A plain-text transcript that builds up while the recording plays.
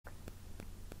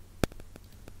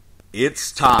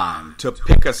It's time to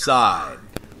pick a side.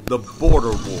 The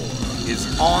border war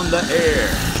is on the air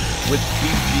with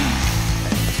BG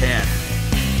and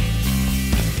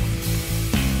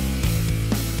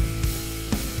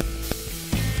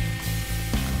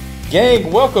TanMan. Gang,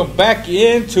 welcome back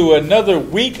into another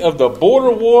week of the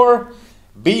border war.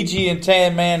 BG and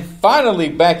TanMan finally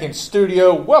back in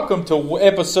studio. Welcome to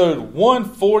episode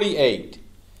 148.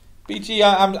 BG,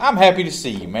 I'm happy to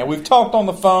see you, man. We've talked on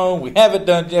the phone. We haven't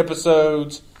done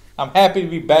episodes. I'm happy to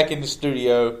be back in the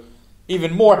studio.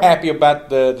 Even more happy about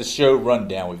the show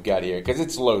rundown we've got here because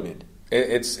it's loaded.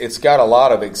 It's got a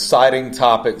lot of exciting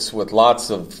topics with lots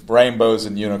of rainbows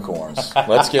and unicorns.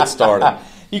 Let's get started.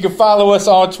 You can follow us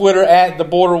on Twitter at The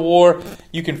Border War.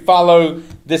 You can follow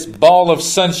this ball of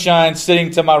sunshine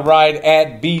sitting to my right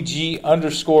at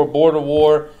BG_Border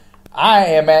War. I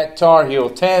am at Tar Heel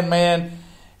TanMan.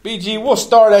 BG, we'll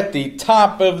start at the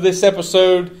top of this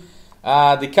episode.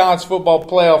 The college football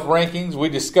playoff rankings. We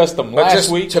discussed them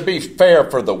last week. To be fair,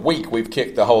 for the week, we've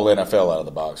kicked the whole NFL out of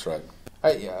the box, right?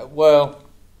 Well,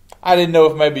 I didn't know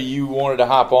if maybe you wanted to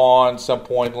hop on some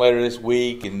point later this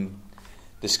week and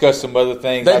discuss some other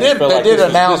things. They did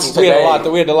announce today. We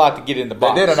had a lot to get in the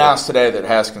box. They did announce today that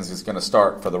Haskins is going to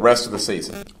start for the rest of the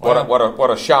season.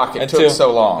 What a shock it took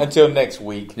so long. Until next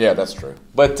week. Yeah, that's true.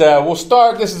 But we'll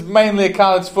start. This is mainly a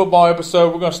college football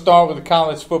episode. We're going to start with the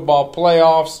college football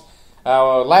playoffs.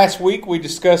 Last week we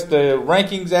discussed the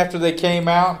rankings after they came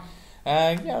out.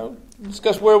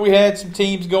 Discussed where we had some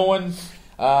teams going.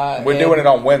 We're doing it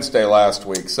on Wednesday last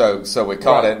week, so we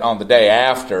caught it on the day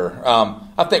after.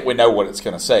 I think we know what it's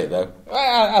going to say, though.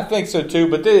 I think so too.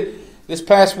 But this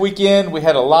past weekend, we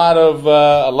had a lot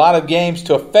of games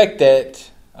to affect that,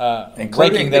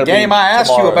 including the game I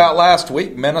asked you about last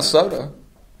week, Minnesota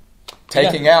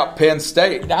taking out Penn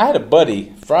State. Now, I had a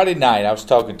buddy Friday night. I was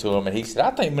talking to him, and he said,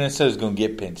 "I think Minnesota's going to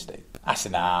get Penn State." I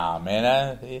said, "Nah,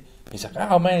 man." He's like,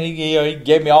 "Oh man," he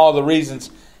gave me all the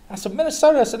reasons. I said,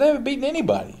 Minnesota, I said, they haven't beaten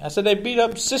anybody. I said, they beat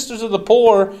up Sisters of the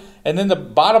Poor and then the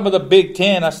bottom of the Big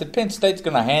Ten. I said, Penn State's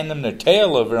going to hand them their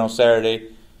tail over on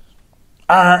Saturday.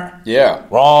 Yeah.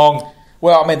 Wrong.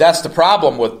 Well, I mean, that's the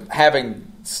problem with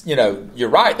having, you're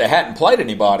right, they hadn't played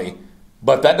anybody,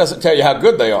 but that doesn't tell you how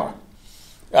good they are.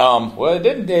 Well,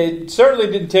 it certainly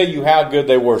didn't tell you how good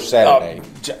they were Saturday.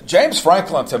 James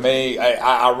Franklin, to me,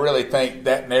 I really think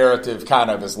that narrative kind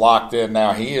of is locked in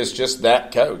now. He is just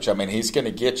that coach. I mean, he's going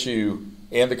to get you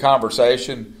in the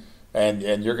conversation,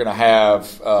 and you're going to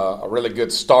have a really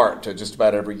good start to just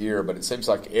about every year. But it seems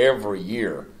like every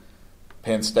year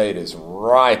Penn State is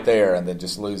right there and then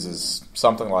just loses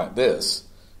something like this.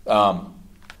 And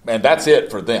that's it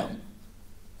for them.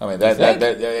 I mean,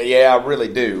 yeah, I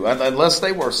really do. Unless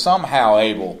they were somehow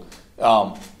able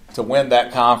to win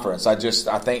that conference, I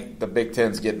think the Big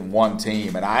Ten's getting one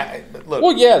team. And look.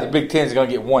 Well, yeah, the Big Ten's going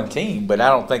to get one team, but I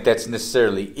don't think that's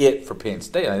necessarily it for Penn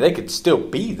State. I mean, they could still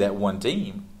be that one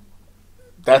team.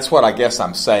 That's what I guess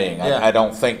I'm saying. Yeah. I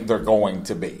don't think they're going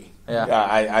to be.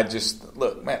 Yeah. I just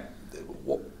look, man.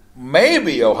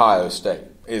 Maybe Ohio State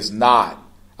is not.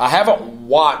 I haven't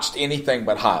watched anything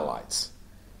but highlights.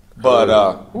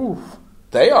 But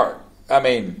they are. I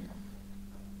mean,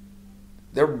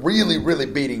 they're really, really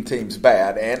beating teams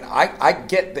bad, and I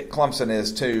get that Clemson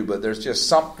is too. But there's just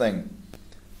something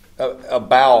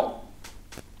about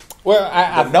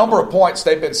the number of points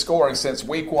they've been scoring since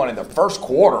week one in the first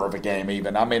quarter of a game.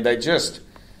 Even I mean, they just.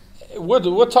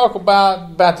 We'll talk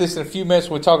about this in a few minutes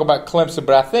when we talk about Clemson.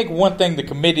 But I think one thing the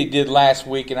committee did last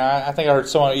week, and I think I heard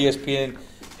someone on ESPN,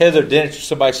 Heather Dennis or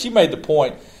somebody, she made the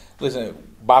point. Listen.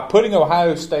 By putting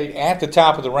Ohio State at the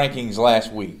top of the rankings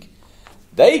last week,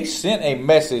 they sent a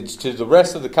message to the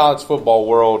rest of the college football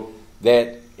world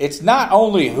that it's not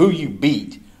only who you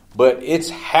beat, but it's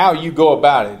how you go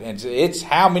about it. And it's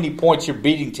how many points you're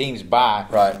beating teams by.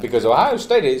 Right. Because Ohio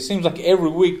State, it seems like every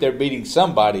week they're beating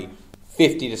somebody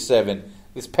 50-7.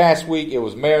 This past week it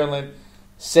was Maryland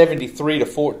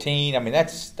 73-14. I mean,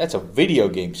 that's a video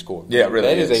game score. Yeah, it really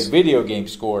is. That is a video game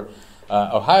score.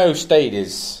 Ohio State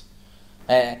is...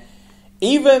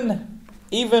 Even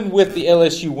with the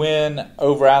LSU win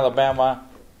over Alabama,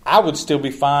 I would still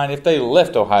be fine if they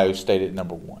left Ohio State at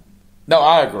number one. No,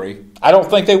 I agree. I don't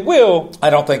think they will.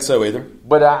 I don't think so either.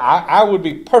 But I would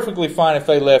be perfectly fine if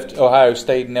they left Ohio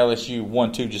State and LSU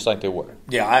 1-2 just like they were.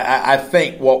 Yeah, I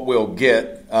think what we'll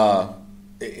get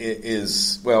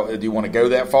is, well, do you want to go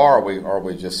that far, or are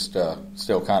we just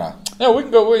still kind of? No, we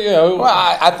can go. Well,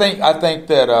 I think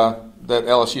that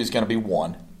LSU is going to be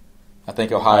 1. I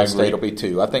think Ohio State will be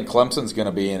 2. I think Clemson's going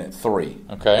to be in at 3.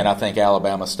 Okay. And I think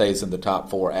Alabama stays in the top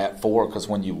 4 at 4 because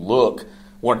when you look,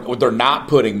 they're not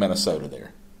putting Minnesota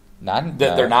there.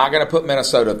 They're not going to put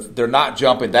Minnesota. They're not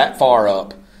jumping that far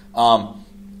up,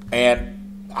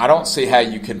 and I don't see how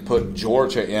you can put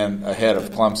Georgia in ahead of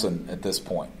Clemson at this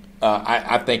point.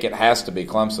 I think it has to be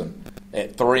Clemson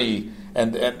at 3,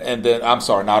 and then I'm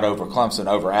sorry, not over Clemson,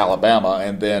 over Alabama,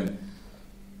 and then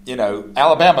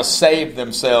Alabama saved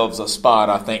themselves a spot,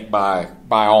 I think, by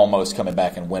almost coming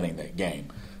back and winning that game.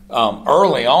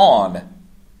 Early on,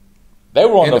 they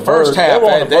were on the first half. They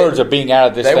were on the verge of being out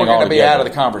of this thing altogether. They were going to be out of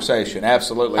the conversation,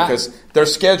 absolutely, because their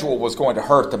schedule was going to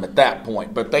hurt them at that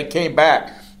point. But they came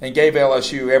back and gave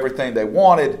LSU everything they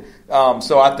wanted.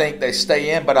 So I think they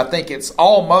stay in. But I think it's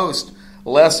almost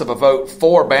less of a vote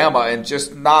for Bama and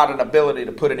just not an ability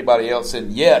to put anybody else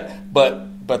in yet.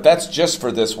 But that's just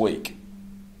for this week.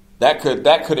 That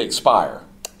could expire.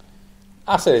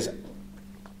 I say this.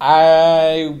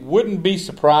 I wouldn't be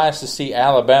surprised to see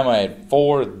Alabama at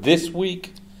 4 this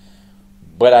week,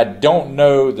 but I don't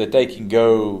know that they can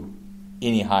go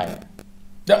any higher.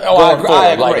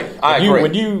 I agree.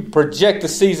 When you project the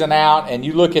season out and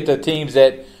you look at the teams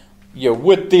that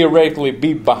would theoretically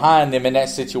be behind them in that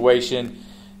situation,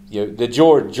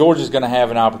 Georgia's going to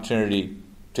have an opportunity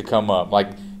to come up. Like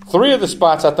 3 of the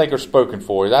spots I think are spoken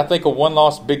for. I think a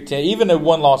one-loss Big Ten, even a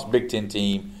one-loss Big Ten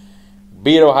team,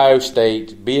 be it Ohio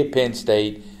State, be it Penn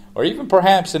State, or even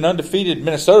perhaps an undefeated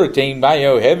Minnesota team.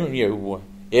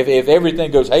 If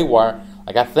everything goes haywire,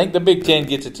 like I think the Big Ten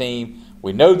gets a team.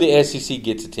 We know the SEC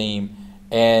gets a team,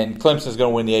 and Clemson's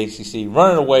going to win the ACC.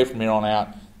 Running away from here on out,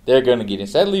 they're going to get in.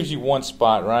 So that leaves you one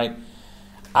spot, right?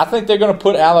 I think they're going to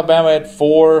put Alabama at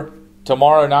 4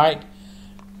 tomorrow night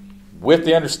with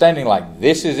the understanding like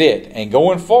this is it. And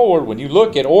going forward, when you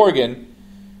look at Oregon,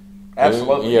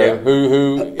 absolutely,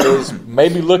 who is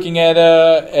maybe looking at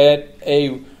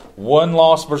a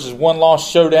one-loss versus one-loss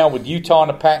showdown with Utah in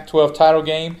the Pac-12 title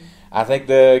game. I think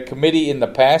the committee in the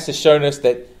past has shown us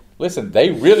that, listen,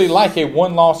 they really like a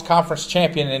one-loss conference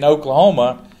champion in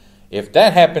Oklahoma. If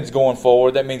that happens going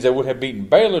forward, that means they would have beaten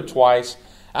Baylor twice.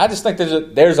 I just think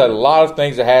there's a lot of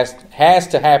things that has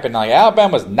to happen. Like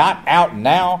Alabama's not out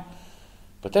now,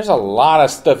 but there's a lot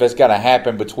of stuff that's got to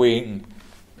happen between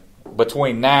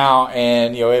now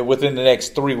and within the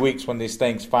next 3 weeks when these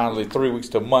things 3 weeks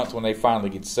to a month when they finally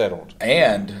get settled.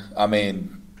 And I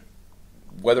mean,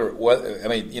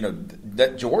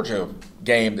 that Georgia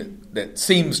game that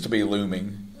seems to be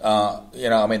looming. I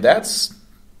think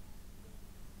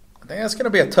that's going to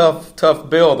be a tough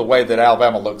bill the way that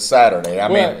Alabama looks Saturday.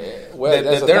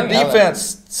 Their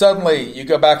defense, suddenly you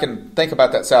go back and think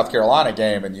about that South Carolina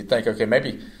game and you think, okay,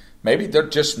 maybe they're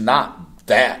just not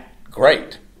that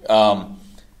great.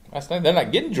 They're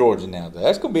not getting Georgia now.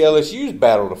 That's going to be LSU's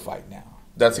battle to fight now.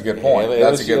 That's a good point.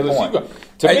 That's a good point.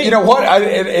 To me, you know what?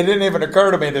 It didn't even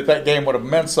occur to me that game would have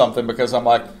meant something because I'm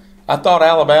like, I thought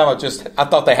Alabama I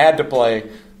thought they had to play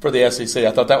for the SEC.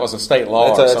 I thought that was a state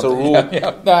law. That's a rule.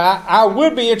 Yeah. Now, I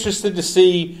would be interested to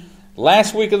see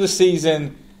last week of the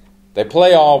season. They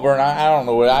play Auburn. I don't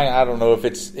know. I don't know if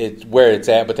it's where it's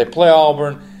at, but they play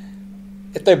Auburn.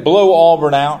 If they blow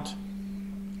Auburn out,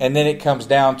 and then it comes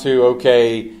down to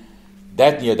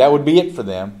that would be it for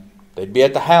them. They'd be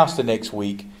at the house the next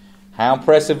week. How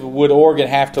impressive would Oregon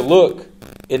have to look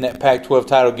in that Pac-12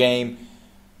 title game,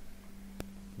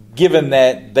 given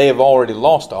that they have already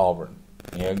lost to Auburn?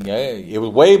 It was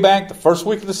way back the first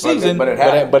week of the season, but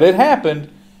it happened.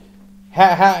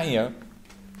 How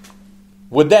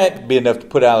would that be enough to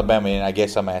put Alabama in? I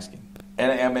guess I'm asking.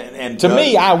 And to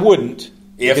me, I wouldn't,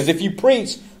 because if you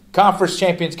preach conference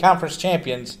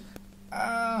champions.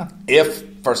 If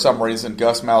for some reason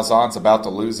Gus Malzahn's about to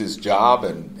lose his job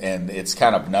and it's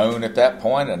kind of known at that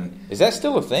point, and is that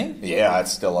still a thing? Yeah,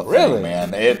 it's still a thing,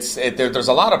 man. There's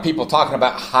a lot of people talking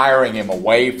about hiring him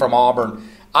away from Auburn.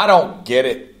 I don't get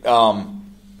it.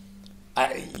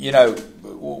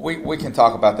 We can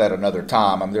talk about that another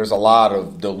time. I mean, there's a lot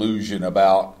of delusion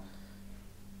about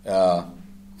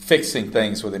fixing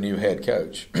things with a new head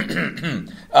coach.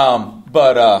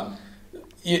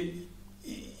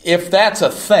 If that's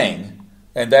a thing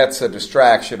and that's a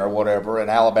distraction or whatever, and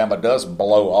Alabama does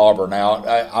blow Auburn out,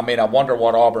 I wonder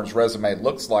what Auburn's resume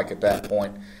looks like at that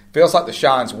point. Feels like the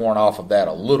shine's worn off of that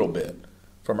a little bit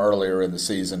from earlier in the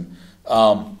season.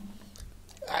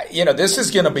 This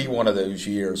is going to be one of those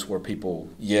years where people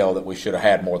yell that we should have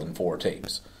had more than 4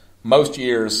 teams. Most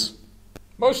years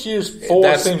 4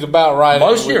 seems about right.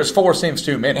 Most years 4 seems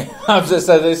too many. I was just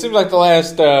saying, it seems like the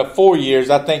last 4 years,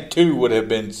 I think 2 would have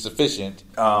been sufficient.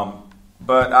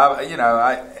 But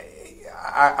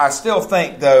I still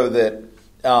think though that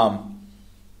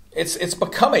it's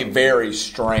become a very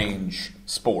strange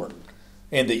sport.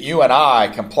 and that you and I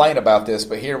complain about this,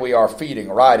 but here we are feeding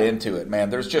right into it, man.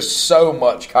 There's just so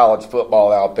much college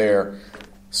football out there,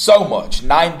 so much,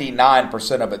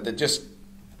 99% of it that just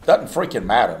doesn't freaking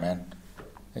matter, man.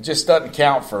 It just doesn't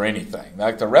count for anything.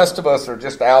 Like the rest of us are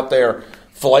just out there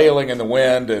flailing in the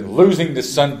wind and losing to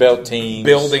Sun Belt teams,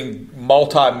 building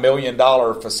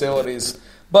multi-million-dollar facilities.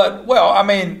 But, well, I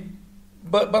mean,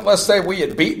 but let's say we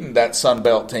had beaten that Sun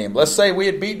Belt team. Let's say we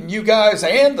had beaten you guys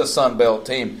and the Sun Belt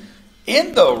team.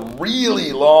 In the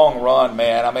really long run,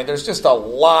 man, I mean, there's just a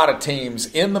lot of teams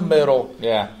in the middle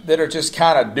that are just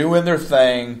kind of doing their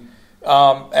thing.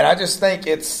 And I just think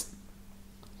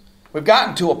we've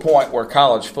gotten to a point where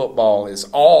college football is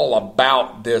all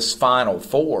about this Final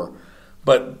Four.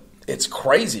 But it's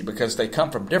crazy because they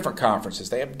come from different conferences.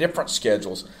 They have different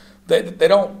schedules. They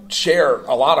don't share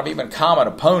a lot of even common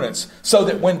opponents, so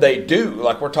that when they do,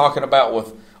 like we're talking about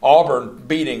with Auburn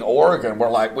beating Oregon, we're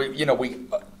like, we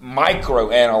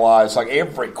micro-analyze like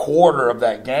every quarter of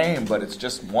that game, but it's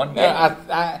just one game.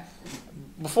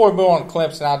 Before we move on to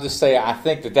Clemson, I'll just say I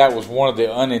think that was one of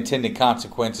the unintended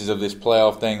consequences of this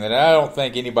playoff thing that I don't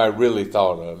think anybody really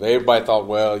thought of. Everybody thought,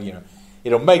 well,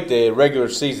 it'll make the regular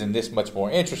season this much more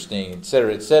interesting, et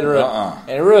cetera, et cetera.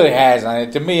 And it really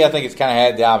hasn't. To me, I think it's kind of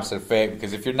had the opposite effect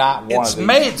because if you're not one of these,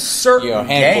 made certain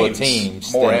handful games of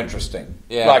teams more interesting.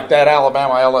 Yeah. Like that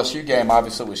Alabama-LSU game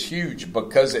obviously was huge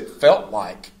because it felt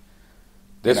like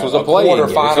this was a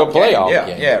playoff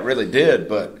game. Yeah, it really did,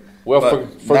 but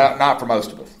not for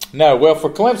most of us. No, well, for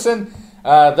Clemson,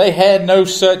 they had no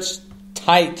such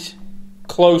tight,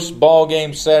 close ball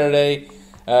game Saturday.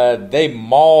 They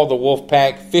mauled the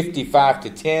Wolfpack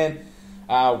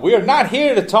 55-10. We are not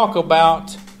here to talk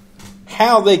about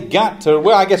how they got to.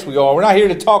 Well, I guess we are. We're not here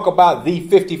to talk about the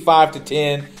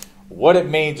 55-10, what it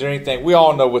means or anything. We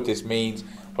all know what this means.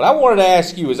 What I wanted to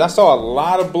ask you is, I saw a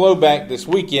lot of blowback this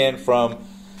weekend from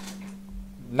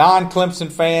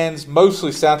non-Clemson fans,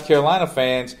 mostly South Carolina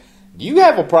fans. Do you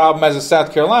have a problem as a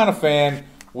South Carolina fan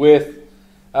with,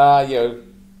 I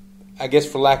guess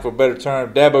for lack of a better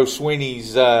term, Dabo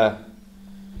Swinney's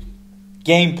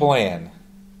game plan?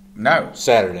 No.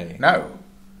 Saturday. No.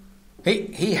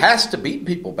 He has to beat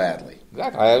people badly.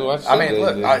 Exactly.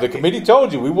 The committee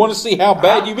told you we want to see how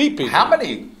bad you beat people. How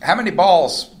many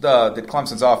balls did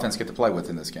Clemson's offense get to play with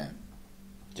in this game?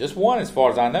 Just one, as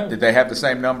far as I know. Did they have the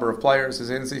same number of players as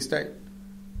NC State?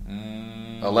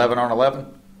 11 on 11?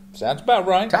 Sounds about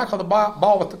right. Tackle the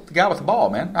ball with the guy with the ball,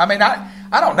 man. I mean,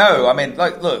 I don't know. I mean,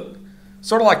 look,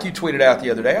 sort of like you tweeted out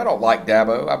the other day, I don't like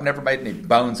Dabo. I've never made any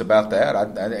bones about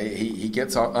that. He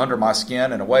gets under my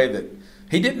skin in a way that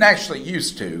he didn't actually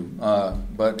used to,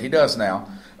 but he does now.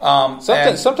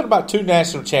 Something about 2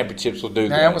 national championships will do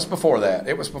that. It was before that.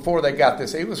 It was before they got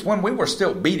this. It was when we were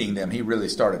still beating them he really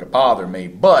started to bother me.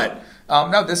 But,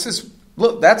 no,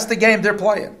 that's the game they're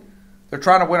playing. They're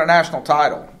trying to win a national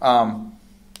title.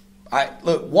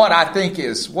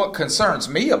 What concerns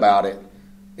me about it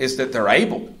is that they're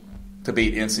able to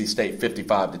beat NC State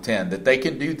 55-10, that they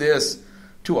can do this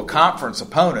to a conference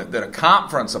opponent, that a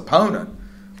conference opponent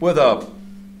with a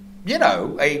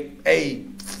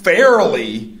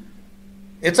fairly,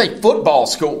 it's a football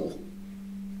school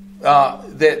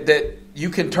that you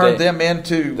can turn them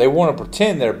into. They want to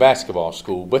pretend they're a basketball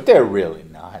school, but they're really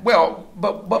not. Well,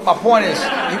 but my point is,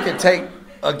 you can take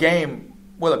a game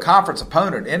with a conference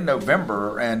opponent in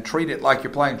November and treat it like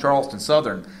you're playing Charleston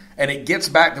Southern, and it gets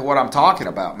back to what I'm talking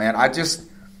about, man. I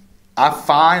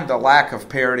find the lack of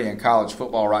parity in college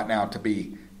football right now to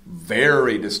be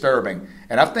very disturbing.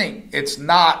 And I think it's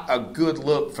not a good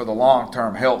look for the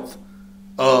long-term health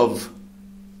of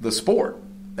the sport.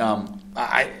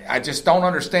 I just don't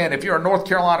understand. If you're a North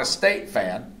Carolina State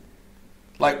fan,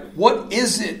 like, what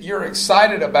is it you're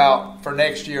excited about for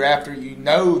next year after you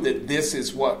know that this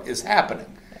is what is happening?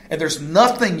 And there's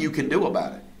nothing you can do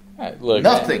about it.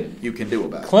 Nothing you can do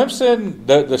about it. Clemson,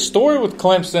 the story with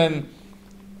Clemson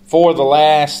for the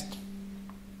last,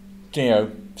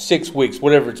 6 weeks,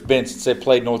 whatever it's been since they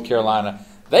played North Carolina,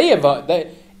 they have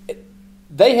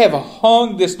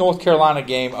hung this North Carolina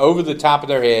game over the top of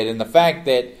their head, and the fact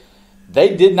that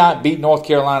they did not beat North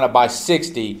Carolina by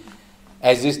 60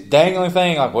 as this dangling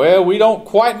thing, like, well, we don't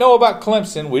quite know about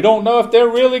Clemson. We don't know if they're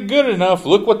really good enough.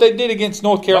 Look what they did against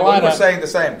North Carolina. We were saying the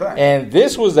same thing. And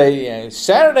this was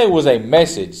Saturday was a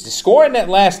message. Scoring that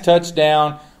last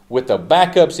touchdown with the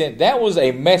backups in, that was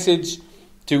a message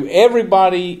to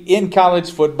everybody in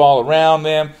college football around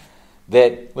them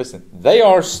that, listen, they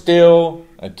are still,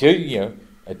 until you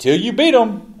beat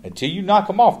them, until you knock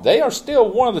them off, they are still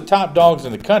one of the top dogs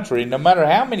in the country, no matter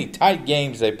how many tight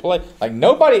games they play. Like,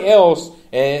 nobody else,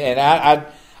 and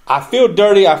I feel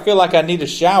dirty. I feel like I need a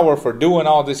shower for doing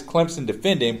all this Clemson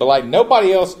defending, but like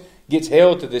nobody else gets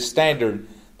held to this standard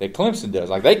that Clemson does.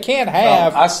 Like they can't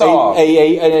have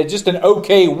just an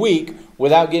okay week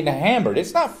without getting hammered.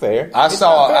 It's not fair. I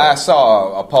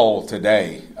saw a poll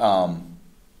today.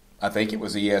 I think it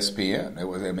was ESPN. It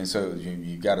was. I mean, so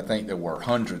you got to think there were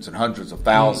hundreds and hundreds of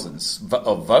thousands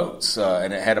of votes,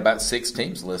 and it had about 6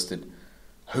 teams listed.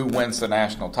 Who wins the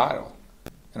national title?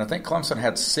 And I think Clemson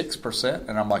had 6%.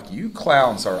 And I'm like, you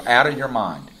clowns are out of your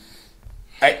mind.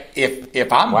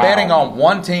 If I'm betting on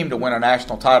one team to win a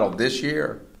national title this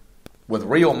year with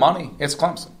real money, it's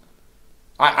Clemson.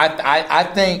 I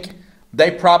think they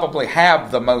probably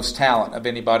have the most talent of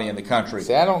anybody in the country.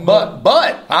 See, I don't know.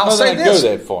 But I'll say this.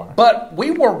 Go that far. But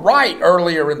we were right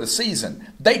earlier in the season.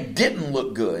 They didn't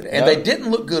look good. And they didn't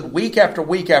look good week after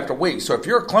week after week. So if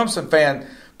you're a Clemson fan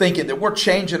thinking that we're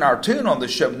changing our tune on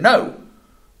this show, no.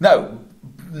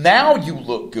 Now you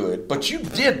look good, but you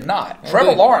did not.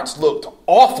 Trevor Lawrence looked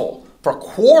awful for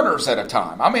quarters at a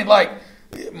time. I mean, like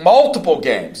multiple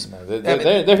games. No,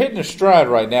 they're hitting a stride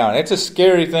right now, and it's a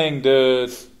scary thing to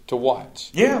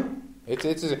watch. Yeah.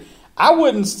 I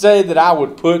wouldn't say that I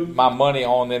would put my money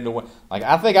on them to win. Like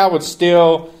I think I would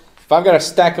still, if I've got a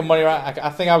stack of money, I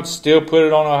think I would still put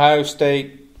it on Ohio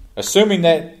State, assuming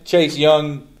that Chase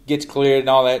Young gets cleared and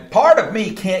all that. Part of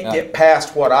me can't get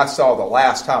past what I saw the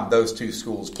last time those two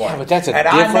schools played. Yeah, but that's a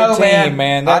different team,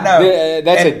 man. I know.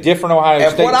 That's a different Ohio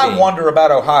State team. And what I wonder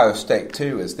about Ohio State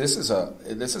too is this is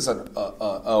an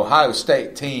Ohio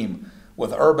State team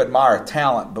with Urban Meyer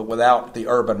talent, but without the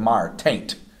Urban Meyer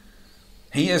taint.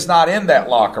 He is not in that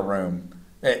locker room,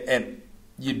 and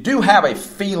you do have a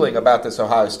feeling about this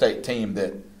Ohio State team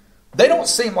that they don't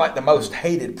seem like the most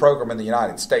hated program in the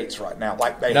United States right now,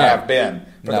 like they have been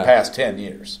for the past 10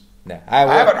 years. No, I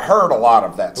haven't heard a lot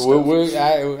of that stuff.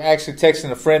 I actually texted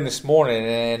a friend this morning,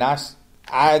 and I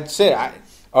said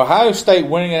Ohio State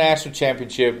winning a national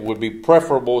championship would be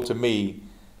preferable to me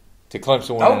to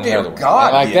Clemson winning another one.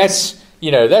 God, like yes.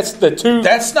 That's the two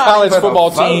college football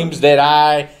teams that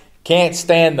I can't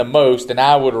stand the most, and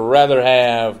I would rather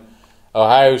have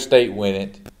Ohio State win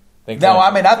it.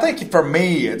 I think for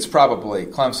me it's probably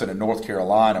Clemson and North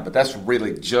Carolina, but that's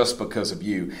really just because of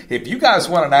you. If you guys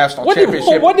won a national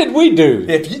championship, what did we do?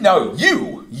 If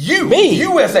Me,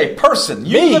 you as a person,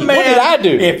 the man. What did I do?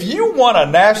 If you won a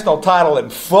national title in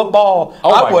football,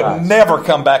 I would never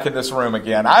come back in this room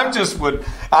again.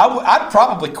 I'd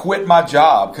probably quit my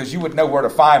job because you would know where to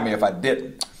find me if I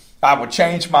didn't. I would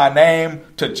change my name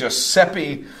to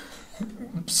Giuseppe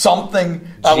something.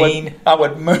 Gene. I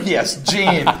would move. Yes,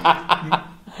 Gene.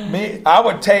 I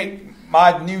would take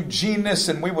my new genius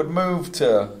and we would move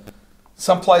to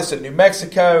someplace in New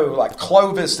Mexico, like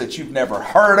Clovis, that you've never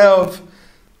heard of.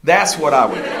 That's what I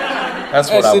would do. That's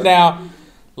what I would do. Now,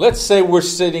 let's say we're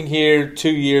sitting here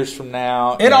 2 years from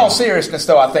now. In all seriousness,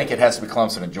 though, I think it has to be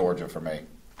Clemson and Georgia for me.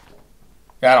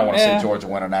 I don't want to see Georgia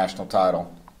win a national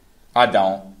title. I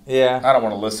don't. Yeah. I don't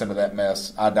want to listen to that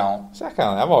mess. I don't. So I've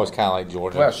always kind of liked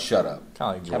Georgia. Well, shut up.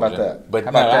 Kind of like Georgia. How about that?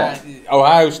 But that?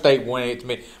 Ohio State winning it to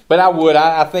me. But I would.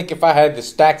 I think if I had the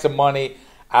stacks of money,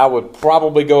 I would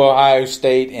probably go Ohio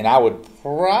State, and I would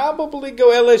probably go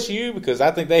LSU because I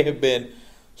think they have been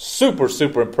super,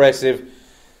 super impressive.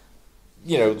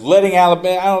 You know, letting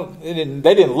Alabama. They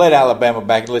didn't let Alabama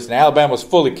back. Listen, Alabama was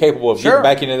fully capable of getting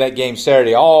back into that game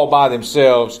Saturday all by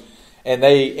themselves, and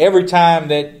every time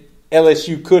that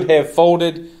LSU could have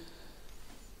folded,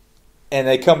 and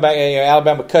they come back.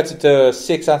 Alabama cuts it to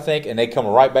 6, I think, and they come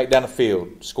right back down the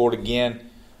field. Scored again.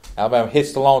 Alabama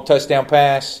hits the long touchdown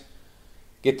pass.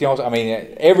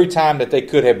 Every time that they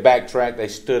could have backtracked, they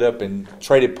stood up and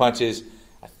traded punches.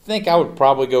 I think I would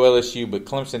probably go LSU, but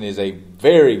Clemson is a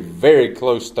very, very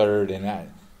close third, and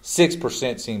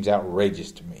 6% seems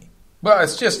outrageous to me. Well, it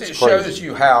shows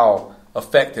you how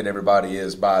affected everybody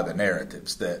is by the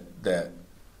narratives that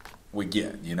we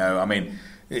get.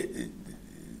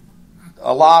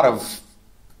 A lot of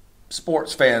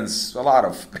sports fans, a lot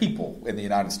of people in the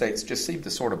United States just seem to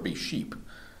sort of be sheep.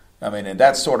 And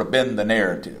that's sort of been the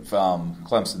narrative.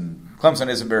 Clemson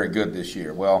isn't very good this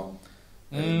year. Well,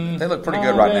 they look pretty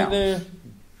good right now.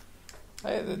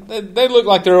 They look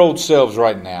like their old selves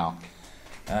right now.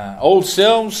 Old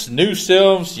selves, new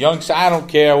selves, young. I don't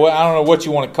care. I don't know what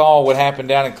you want to call what happened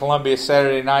down in Columbia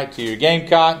Saturday night to your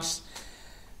Gamecocks.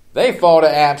 They fall to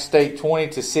App State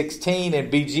 20-16, and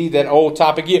BG, that old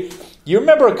topic. You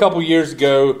remember a couple years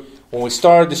ago when we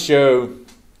started the show,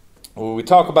 when we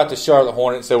talk about the Charlotte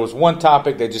Hornets, there was one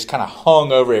topic that just kind of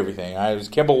hung over everything. Right? It was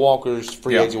Kemba Walker's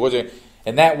free agent, wasn't it?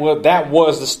 And that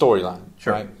was the storyline.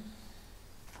 Sure. Right?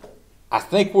 I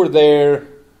think we're there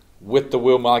with the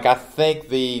Will. Like, I think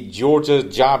the Georgia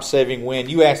job-saving win,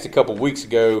 you asked a couple weeks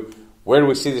ago, where do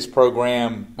we see this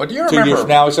program well, do you 2 remember, years from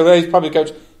now? So he's probably the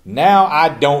coach. Now I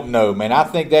don't know, man. I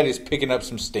think that is picking up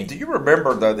some steam. Do you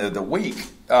remember the week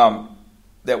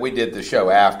that we did the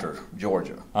show after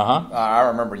Georgia? I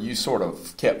remember you sort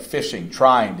of kept fishing,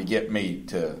 trying to get me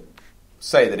to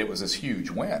say that it was this huge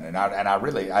win. And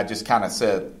I just kind of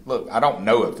said, look, I don't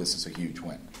know if this is a huge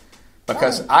win.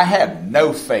 Because I had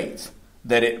no faith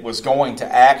that it was going to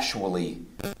actually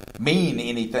mean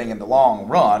anything in the long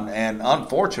run. And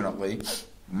unfortunately,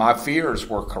 my fears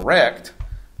were correct.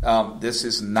 This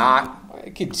is not.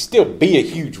 It could still be a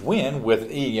huge win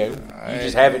with you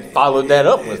just haven't followed that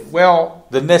up with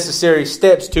the necessary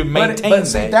steps to maintain but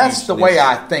see, that. That's the way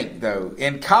I think, though.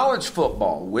 In college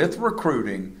football, with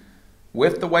recruiting,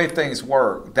 with the way things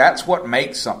work, that's what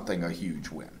makes something a huge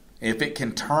win. If it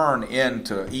can turn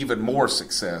into even more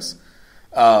success.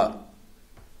 I'm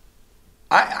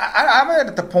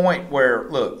at the point where,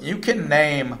 look, you can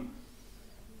name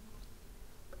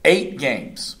 8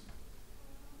 games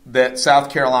that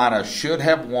South Carolina should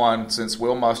have won since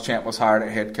Will Muschamp was hired at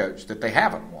head coach that they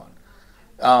haven't won.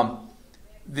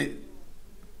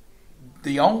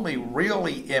 The only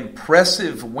really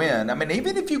impressive win, I mean,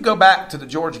 even if you go back to the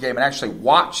Georgia game and actually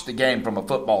watch the game from a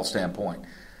football standpoint,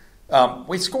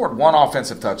 we scored 1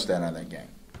 offensive touchdown in that game.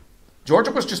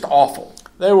 Georgia was just awful.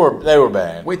 They were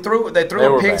bad. They threw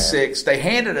a pick six. They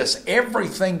handed us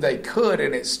everything they could,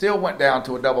 and it still went down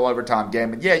to a double overtime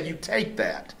game. And yeah, you take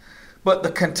that. But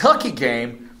the Kentucky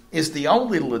game is the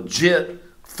only legit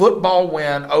football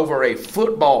win over a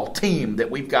football team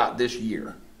that we've got this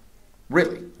year.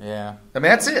 Really. Yeah. I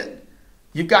mean, that's it.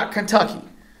 You've got Kentucky.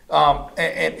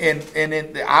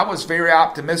 I was very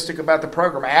optimistic about the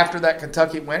program after that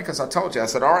Kentucky win because I told you, I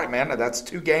said, all right, man, that's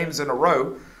 2 games in a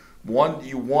row. One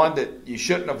you won that you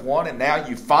shouldn't have won, and now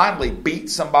you finally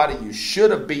beat somebody you should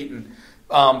have beaten.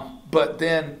 But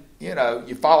then,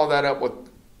 you follow that up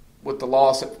with the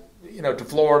loss to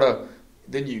Florida.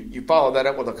 Then you follow that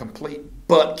up with a complete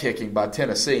butt kicking by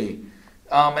Tennessee.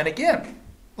 And again,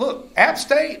 look, App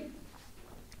State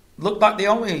looked like the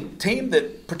only team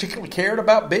that particularly cared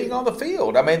about being on the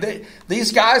field. I mean,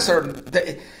 these guys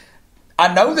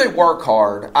I know they work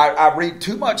hard. I read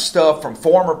too much stuff from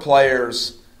former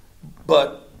players,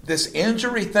 but this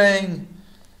injury thing,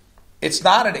 it's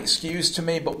not an excuse to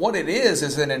me, but what it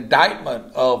is an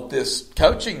indictment of this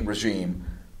coaching regime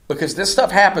because this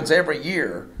stuff happens every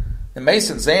year. And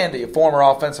Mason Zandy, a former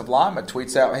offensive lineman,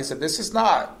 tweets out, he said, this is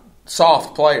not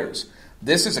soft players.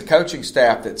 This is a coaching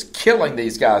staff that's killing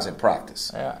these guys in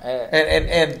practice.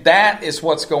 And that is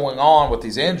what's going on with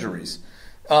these injuries.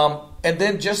 And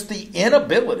then just the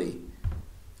inability.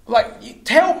 Like,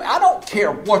 tell me, I don't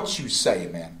care what you say,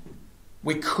 man.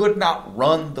 We could not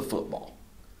run the football.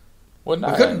 We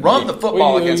couldn't run the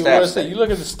football against App State. You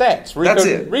look at the stats. That's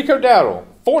it. Rico Dowdle,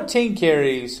 14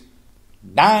 carries,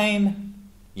 9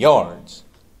 yards.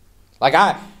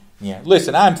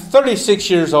 Listen, I'm 36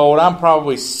 years old. I'm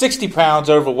probably 60 pounds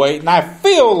overweight, and I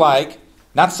feel like,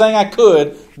 not saying I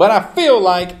could, but I feel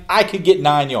like I could get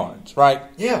 9 yards, right?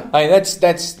 Yeah. I mean,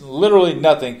 that's literally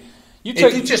nothing.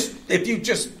 If you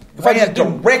just ran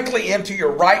directly into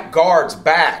your right guard's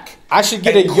back, I should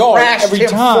get a yard every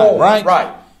time, forward, right?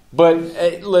 Right. But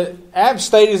App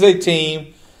State is a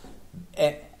team,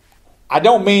 and I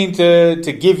don't mean to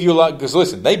give you a lot because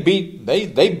listen, they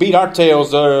beat our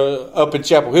tails up in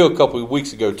Chapel Hill a couple of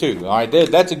weeks ago too. All right,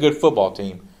 that's a good football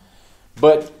team,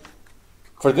 but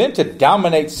for them to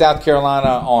dominate South Carolina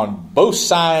on both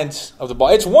sides of the ball,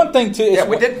 it's one thing to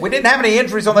we didn't have any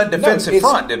injuries on that defensive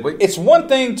front, did we? It's one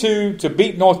thing to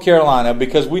beat North Carolina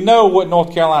because we know what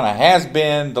North Carolina has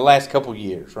been the last couple of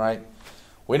years, right?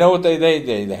 We know what they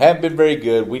haven't been very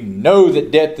good. We know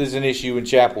that depth is an issue in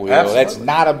Chapel Hill. Absolutely. That's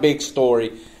not a big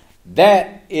story.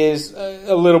 That is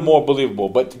a little more believable.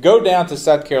 But to go down to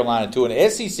South Carolina to an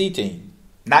SEC team,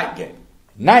 night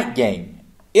game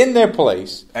in their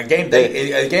place, a game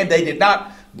they did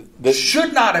not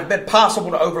should not have been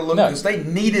possible to overlook because they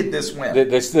needed this win.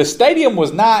 The stadium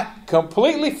was not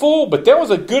completely full, but there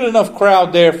was a good enough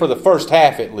crowd there for the first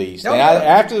half at least. And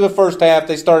after the first half,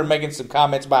 they started making some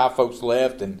comments about how folks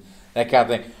left and that kind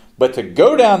of thing. But to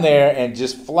go down there and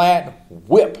just flat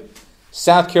whip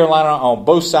South Carolina on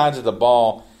both sides of the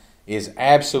ball is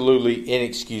absolutely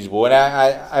inexcusable. And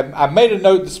I made a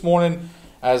note this morning.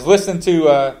 I was listening to,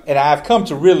 and I've come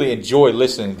to really enjoy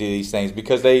listening to these things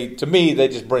because to me, they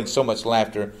just bring so much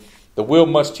laughter. The Will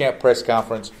Muschamp press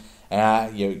conference,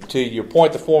 and to your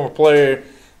point, the former player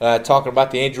talking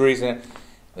about the injuries, and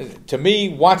to me,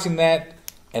 watching that,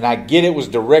 and I get it was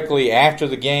directly after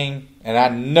the game, and I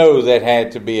know that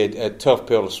had to be a tough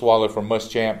pill to swallow for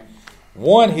Muschamp.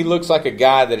 One, he looks like a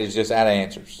guy that is just out of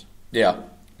answers. Yeah.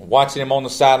 Watching him on the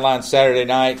sideline Saturday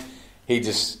night,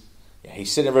 he's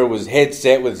sitting there with his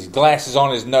headset, with his glasses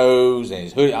on his nose and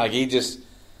his hood. Like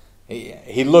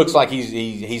he looks like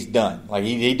he's done. Like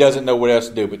he doesn't know what else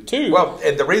to do. But two, well,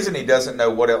 and the reason he doesn't know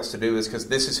what else to do is because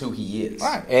this is who he is.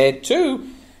 Right. And two,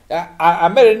 I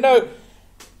made a note.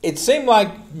 It seemed like,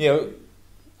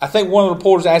 I think one of the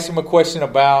reporters asked him a question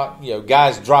about,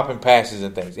 guys dropping passes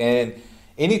and things. And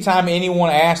anytime anyone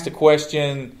asked a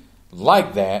question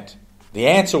like that, the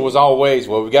answer was always,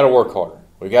 well, we got to work harder.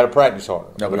 We got to practice harder.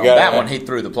 No, but on that one, he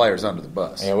threw the players under the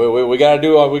bus. Yeah, we got to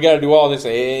do all this.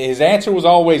 His answer was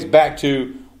always back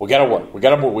to, we got to work. We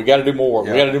got to do more work.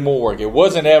 Yeah. We got to do more work. It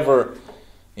wasn't ever,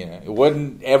 it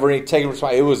wasn't ever any taking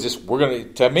responsibility. It was just,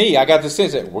 to me, I got the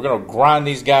sense that we're going to grind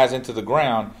these guys into the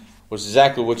ground, which is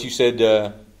exactly what you said.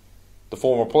 The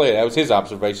former player, that was his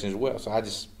observation as well. So I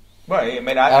just,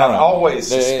 I always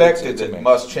suspected that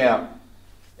Muschamp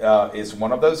is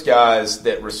one of those guys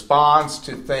that responds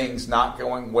to things not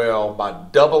going well by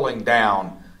doubling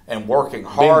down and working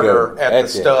harder at the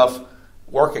stuff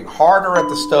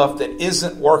that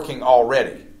isn't working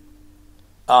already.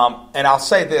 And I'll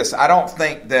say this: I don't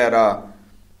think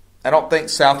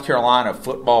South Carolina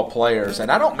football players,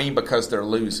 and I don't mean because they're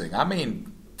losing. I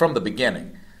mean from the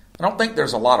beginning. I don't think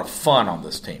there's a lot of fun on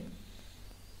this team.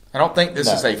 I don't think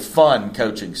this is a fun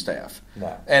coaching staff.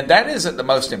 No. And that isn't the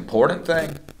most important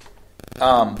thing.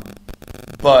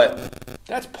 But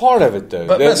that's part of it, though.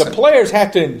 But the players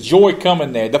have to enjoy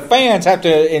coming there. The fans have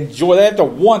to enjoy. They have to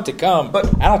want to come. But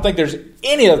I don't think there's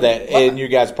any of that in your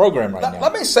guys' program right now.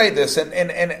 Let me say this,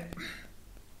 and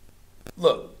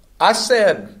look, I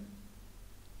said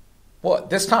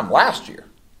this time last year,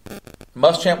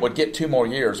 Muschamp would get 2 more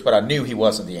years, but I knew he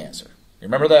wasn't the answer. You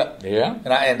remember that? Yeah.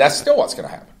 And that's still what's going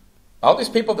to happen. All these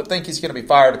people that think he's going to be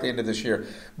fired at the end of this year,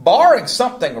 barring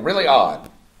something really odd,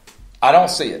 I don't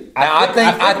see it. Now, I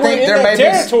think there may be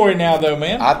territory now, though,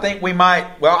 man. I think we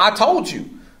might. Well, I told you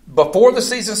before the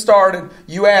season started.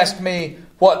 You asked me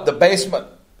what the basement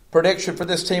prediction for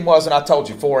this team was, and I told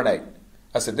you 4-8.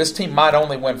 I said this team might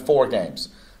only win 4 games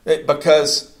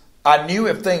because I knew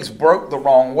if things broke the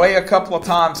wrong way a couple of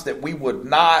times that we would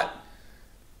not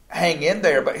hang in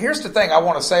there. But here's the thing I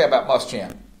want to say about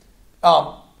Muschamp.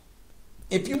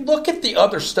 If you look at the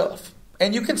other stuff,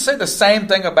 and you can say the same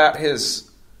thing about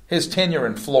his tenure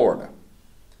in Florida,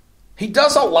 he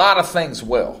does a lot of things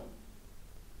well,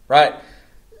 right?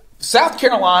 South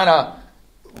Carolina,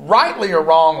 rightly or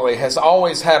wrongly, has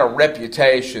always had a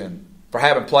reputation for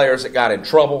having players that got in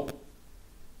trouble,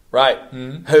 right?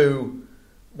 Mm-hmm. Who,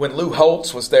 when Lou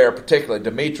Holtz was there, particularly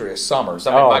Demetrius Summers,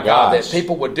 God, that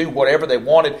people would do whatever they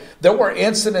wanted. There were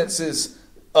incidences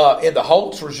in the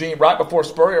Holtz regime right before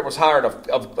Spurrier was hired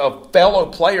of fellow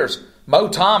players, Mo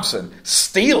Thompson,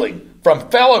 stealing from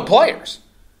fellow players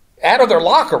out of their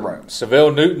locker rooms.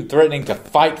 Seville Newton threatening to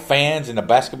fight fans in the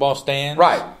basketball stands.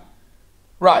 Right.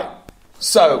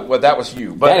 So, that was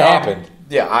you. But that happened.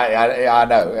 Yeah, I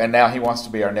know. And now he wants to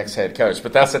be our next head coach.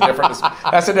 But that's a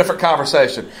different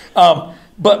conversation.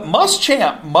 But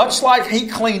Muschamp, much like he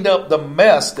cleaned up the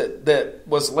mess that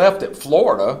was left at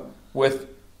Florida with,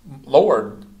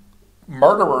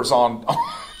 murderers on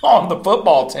the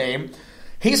football team,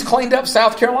 he's cleaned up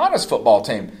South Carolina's football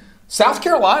team. South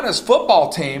Carolina's football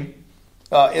team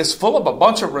is full of a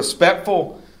bunch of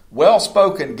respectful,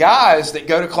 well-spoken guys that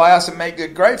go to class and make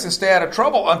good grades and stay out of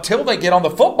trouble until they get on the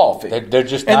football field. They're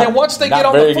just and then once they get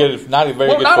on the field,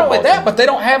 not only that, but they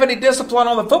don't have any discipline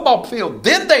on the football field.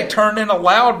 Then they turn in a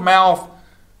loudmouth.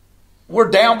 We're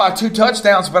down by 2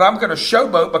 touchdowns, but I'm going to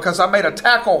showboat because I made a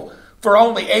tackle for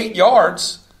only 8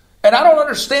 yards. And I don't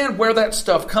understand where that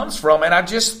stuff comes from. And I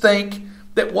just think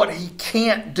that what he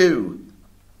can't do,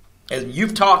 and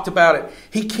you've talked about it,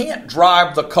 he can't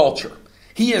drive the culture.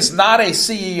 He is not a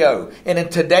CEO. And in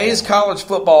today's college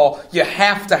football, you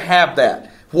have to have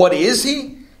that. What is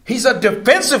he? He's a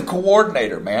defensive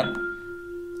coordinator, man.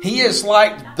 He is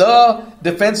like the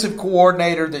defensive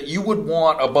coordinator that you would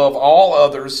want above all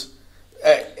others.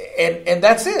 And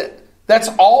that's it. That's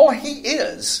all he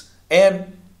is.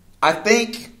 And I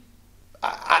think,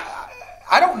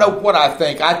 I don't know what I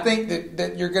think. I think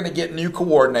that you're going to get new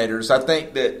coordinators. I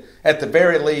think that at the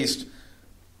very least,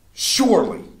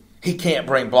 surely, he can't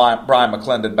bring Brian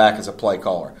McClendon back as a play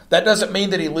caller. That doesn't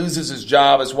mean that he loses his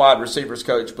job as wide receivers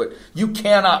coach, but you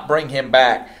cannot bring him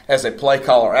back as a play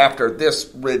caller after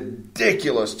this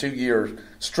ridiculous 2-year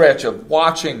stretch of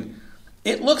watching.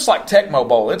 It looks like Tecmo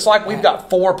Bowl. It's like we've got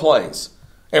 4 plays.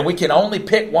 And we can only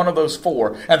pick one of those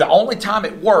 4. And the only time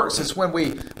it works is when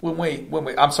we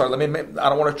I'm sorry, I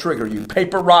don't want to trigger you.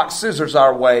 Paper, rock, scissors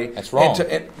our way. That's wrong.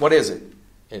 What is it?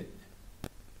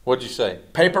 What'd you say?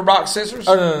 Paper, rock, scissors?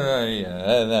 Oh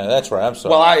no, that's right. I'm sorry.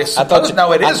 Well, I suppose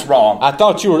it is wrong. I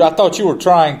thought you were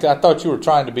trying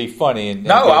to be funny.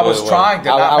 I was trying to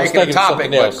not make it a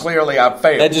topic, but clearly I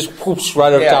failed. That just whoops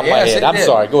right over the top of my head. I'm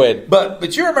sorry. Go ahead.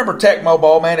 But you remember Tecmo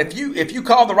Bowl, man? If you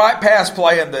called the right pass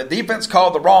play and the defense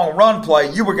called the wrong run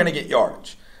play, you were going to get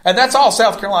yardage, and that's all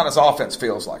South Carolina's offense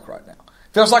feels like right now.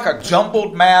 Feels like a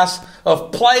jumbled mass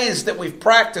of plays that we've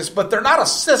practiced, but they're not a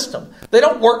system. They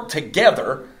don't work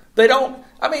together. They don't.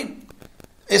 I mean,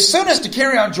 as soon as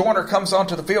DeCarrion Joyner comes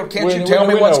onto the field, can't you tell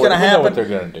me what's going to happen? We know what they're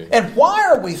going to do. And why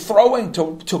are we throwing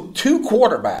to 2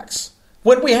 quarterbacks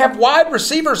when we have wide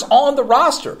receivers on the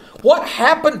roster? What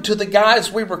happened to the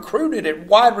guys we recruited at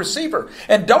wide receiver?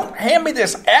 And don't hand me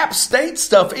this App State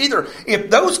stuff either. If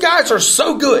those guys are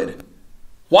so good,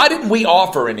 why didn't we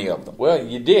offer any of them? Well,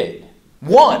 you did.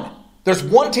 One. There's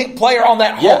one team player on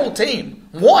that whole team.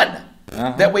 One.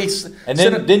 That we and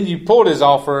then you pulled his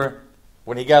offer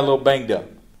when he got a little banged up.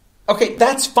 Okay,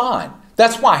 that's fine.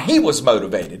 That's why he was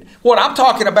motivated. What I'm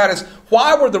talking about is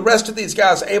why were the rest of these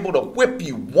guys able to whip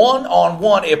you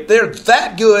one-on-one? If they're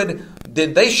that good,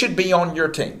 then they should be on your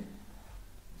team.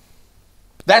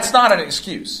 That's not an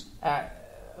excuse.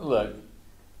 Look,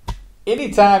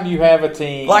 anytime you have a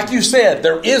team... Like you said,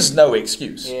 there is no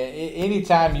excuse. Yeah,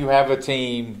 anytime you have a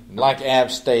team like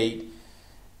App State,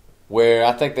 where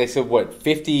I think they said,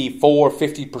 50%,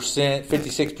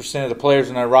 56% of the players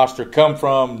in their roster come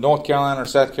from North Carolina or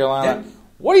South Carolina. Yeah.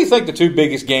 What do you think the 2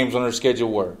 biggest games on their schedule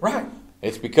were? Right.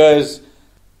 It's because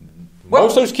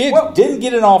most of those kids didn't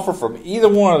get an offer from either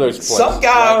one of those places. Some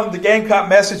guy on the Gamecock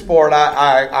message board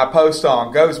I post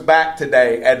on goes back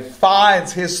today and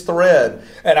finds his thread.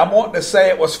 And I'm wanting to say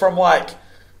it was from like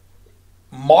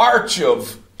March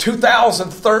of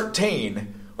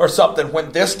 2013 or something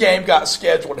when this game got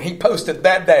scheduled. He posted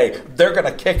that day, they're going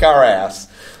to kick our ass.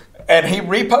 And he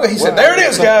said, there it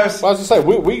is, guys. I was going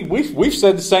to say, we've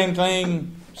said the same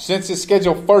thing since the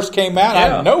schedule first came out.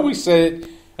 Yeah. I know we said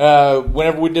it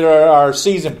whenever we did our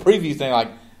season preview thing.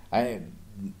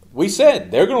 We said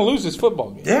they're going to lose this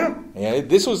football game. Yeah.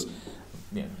 This was,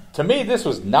 to me, this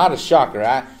was not a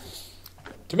shocker.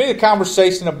 To me, the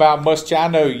conversation about Muschamp, I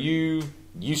know you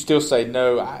still say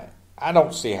no. I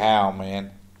don't see how,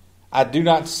 man. I do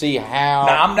not see how.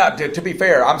 Now, I'm not. To be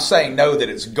fair, I'm saying no that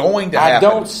it's going to happen.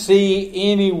 I don't see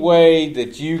any way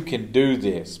that you can do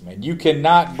this, man. You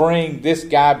cannot bring this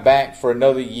guy back for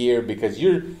another year because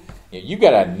you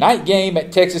got a night game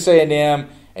at Texas A&M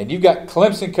and you got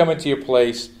Clemson coming to your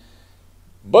place.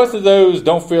 Both of those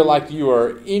don't feel like you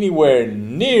are anywhere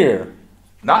near.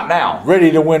 Not now.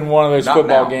 Ready to win one of those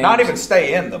football games. Not even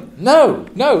stay in them. No.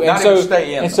 Not even stay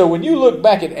in them. And so when you look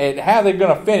back at how they're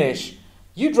going to finish,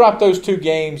 you drop those 2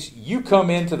 games, you come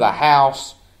into the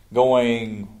house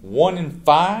going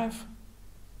 1-5,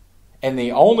 and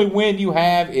the only win you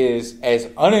have is as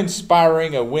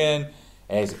uninspiring a win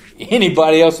as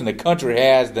anybody else in the country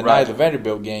has the night of the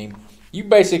Vanderbilt game. You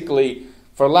basically,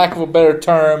 for lack of a better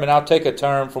term, and I'll take a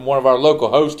term from one of our local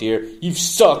hosts here, you've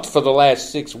sucked for the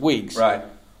last 6 weeks. Right.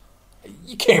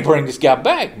 You can't bring this guy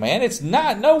back, man. It's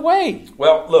not. No way.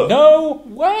 Well, look. No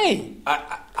way.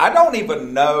 I don't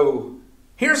even know.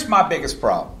 Here's my biggest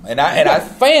problem. And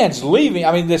fans leaving.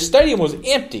 I mean, the stadium was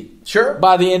empty. Sure.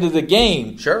 By the end of the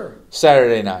game. Sure.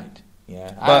 Saturday night.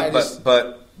 Yeah.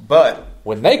 But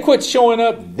when they quit showing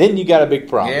up, then you got a big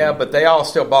problem. Yeah, but they all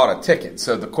still bought a ticket.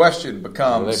 So the question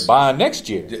becomes, they're buying next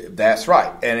year. That's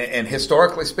right. And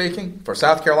historically speaking, for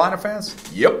South Carolina fans,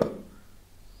 yep,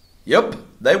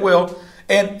 they will.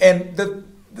 And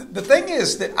the thing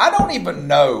is that I don't even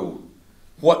know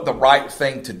what the right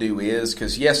thing to do is,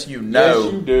 because yes, you know.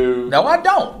 Yes, you do. No, I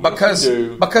don't. Yes, you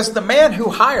do. Because the man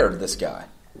who hired this guy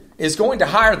is going to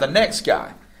hire the next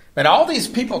guy. And all these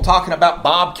people talking about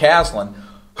Bob Caslin,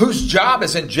 whose job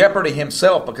is in jeopardy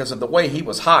himself because of the way he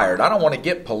was hired. I don't want to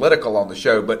get political on the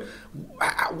show, but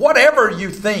whatever you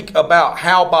think about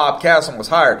how Bob Caslin was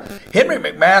hired, Henry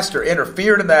McMaster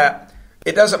interfered in that.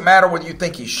 It doesn't matter whether you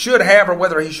think he should have or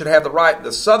whether he should have the right.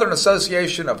 The Southern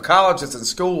Association of Colleges and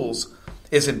Schools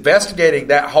is investigating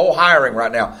that whole hiring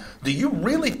right now. Do you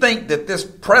really think that this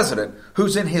president,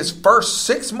 who's in his first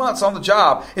 6 months on the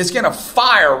job, is going to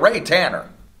fire Ray Tanner?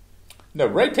 No,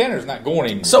 Ray Tanner's not going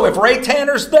anywhere. So if Ray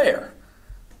Tanner's there,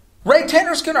 Ray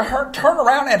Tanner's going to turn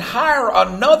around and hire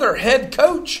another head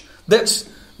coach that's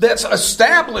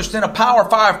established in a Power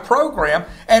 5 program.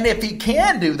 And if he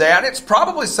can do that, it's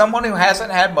probably someone who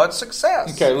hasn't had much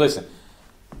success. Okay, listen.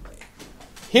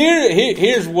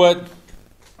 Here's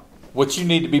what you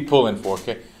need to be pulling for,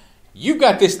 okay? You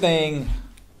got this thing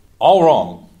all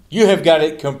wrong. You have got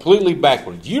it completely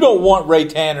backwards. You don't want Ray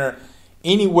Tanner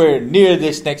anywhere near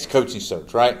this next coaching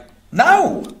search, right?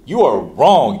 No. You are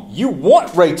wrong. You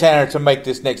want Ray Tanner to make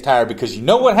this next hire because you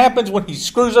know what happens when he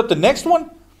screws up the next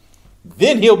one?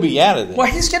 Then he'll be out of there.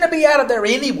 Well, he's going to be out of there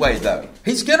anyway, though.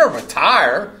 He's going to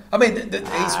retire. I mean,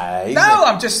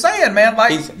 I'm just saying, man.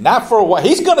 Like, he's not for a while.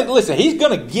 He's going to listen. He's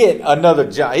going to get another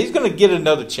job. He's going to get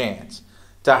another chance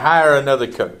to hire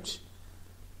another coach.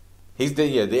 He's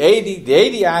the AD.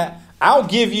 The AD. I'll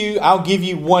give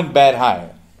you one bad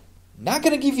hire. Not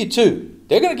going to give you two.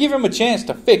 They're going to give him a chance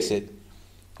to fix it.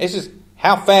 It's just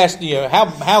how fast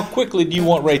how quickly do you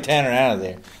want Ray Tanner out of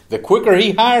there? The quicker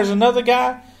he hires another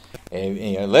guy.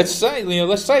 And let's say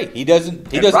he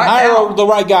doesn't hire the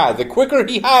right guy. The quicker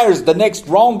he hires the next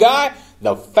wrong guy,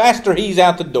 the faster he's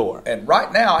out the door. And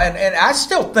right now, and I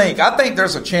think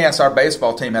there's a chance our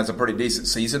baseball team has a pretty decent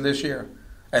season this year,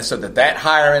 and so that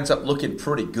hire ends up looking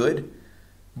pretty good.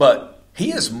 But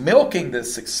he is milking the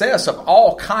success of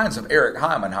all kinds of Eric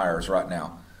Hyman hires right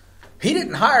now. He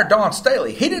didn't hire Don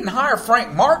Staley. He didn't hire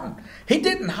Frank Martin. He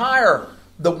didn't hire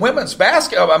the women's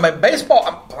soccer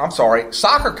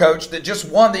coach that just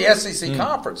won the SEC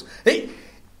conference.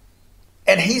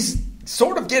 He's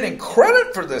sort of getting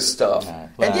credit for this stuff.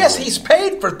 And yes, he's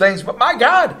paid for things, but my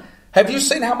God, have you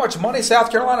seen how much money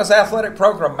South Carolina's athletic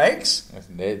program makes?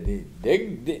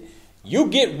 You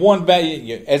get one bad,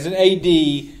 as an AD,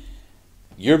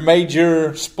 your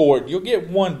major sport, you'll get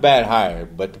one bad hire,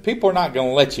 but the people are not going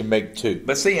to let you make two.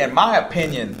 But see, in my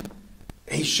opinion,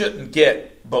 he shouldn't get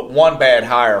but one bad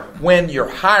hire when you're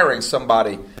hiring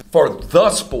somebody for the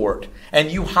sport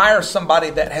and you hire somebody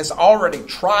that has already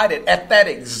tried it at that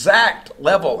exact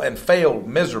level and failed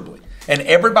miserably. And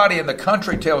everybody in the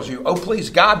country tells you, oh, please,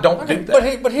 God, don't do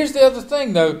that. But here's the other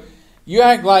thing, though. You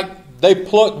act like they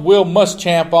plucked Will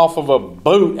Muschamp off of a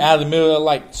boat out of the middle of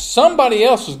like somebody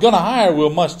else was going to hire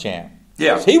Will Muschamp.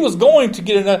 Yeah. He was going to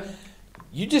get another.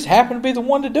 You just happened to be the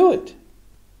one to do it.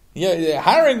 Yeah,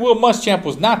 hiring Will Muschamp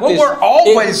was not this. Well, we're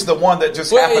always the one that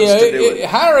just happens to do it.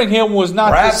 Hiring him was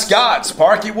not Brad this. Scott,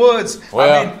 Sparky Woods.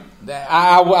 Well,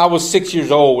 I was 6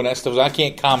 years old when that stuff was. I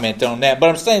can't comment on that. But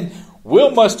I'm saying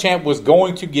Will Muschamp was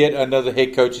going to get another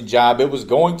head coaching job. It was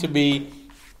going to be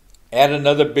at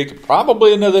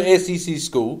probably another SEC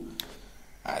school.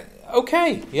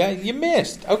 Okay, yeah, you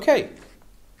missed. Okay,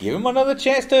 give him another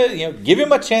chance give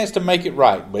him a chance to make it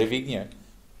right. But if he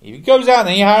goes out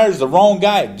and he hires the wrong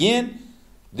guy again,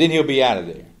 then he'll be out of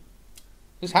there.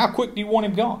 Just how quick do you want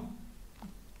him gone?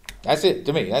 That's it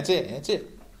to me. That's it.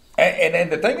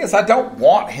 And the thing is, I don't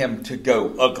want him to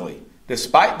go ugly,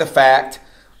 despite the fact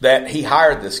that he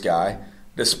hired this guy,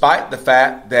 despite the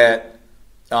fact that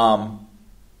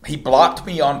he blocked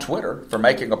me on Twitter for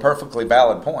making a perfectly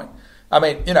valid point. I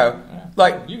mean,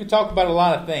 like you can talk about a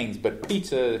lot of things, but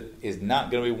pizza is not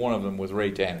going to be one of them with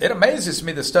Ray Tanner. It amazes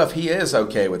me the stuff he is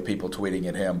okay with people tweeting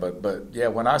at him, but yeah,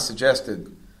 when I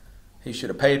suggested he should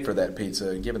have paid for that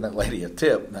pizza and given that lady a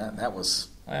tip, that was.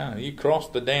 Well, you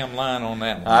crossed the damn line on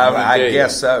that one. I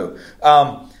guess so.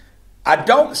 I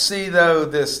don't see though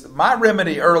my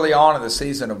remedy early on in the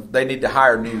season of they need to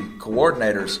hire new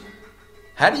coordinators.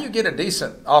 How do you get a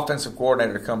decent offensive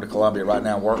coordinator to come to Columbia right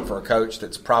now and work for a coach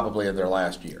that's probably in their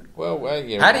last year? Well,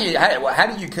 yeah. How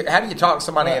do you talk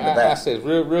somebody into that? I said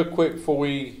real quick before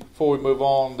we move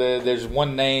on. There's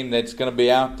one name that's going to be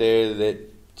out there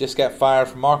that just got fired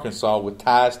from Arkansas with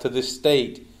ties to this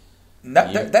state.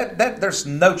 No, there's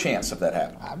no chance of that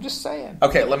happening. I'm just saying.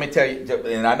 Okay, let me tell you,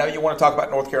 and I know you want to talk about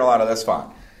North Carolina. That's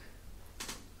fine.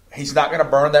 He's not going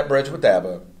to burn that bridge with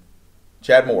Dabo.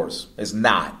 Chad Morris is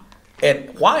not.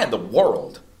 And why in the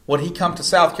world would he come to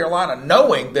South Carolina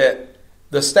knowing that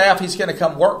the staff he's going to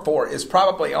come work for is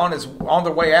probably on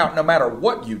their way out no matter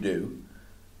what you do?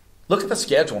 Look at the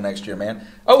schedule next year, man.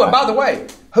 Oh, and by the way,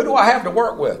 who do I have to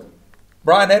work with?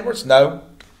 Brian Edwards? No.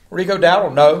 Rico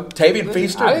Dowdle? No. Tavian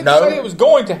Feaster? I didn't no. say it was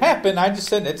going to happen. I just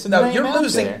said it's a name you're out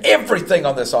losing there. Everything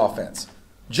on this offense.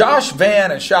 Josh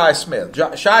Vann and Shi Smith.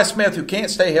 Shi Smith who can't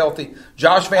stay healthy.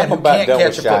 Josh Vann who can't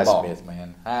catch a football. Smith,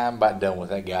 man. I'm about done with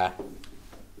that guy.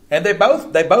 And they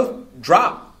both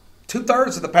drop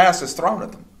 2/3 of the passes thrown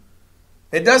at them.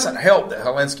 It doesn't help that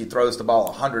Helinski throws the ball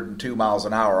 102 miles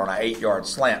an hour on an 8-yard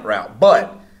slant route.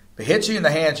 But if it hits you in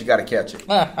the hands, you got to catch it.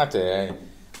 I tell you,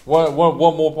 one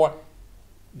more point.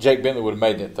 Jake Bentley would have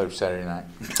made that throw Saturday night.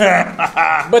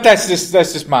 But that's just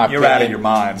my opinion. You're out of your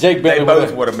mind. Jake Bentley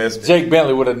both would have missed it. Jake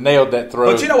Bentley would have nailed that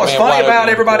throw. But you know what's funny about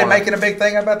everybody making a big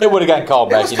thing about that? It would have gotten called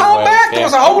back. It was called back. There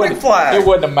was a holding flag. It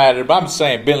wouldn't have mattered. But I'm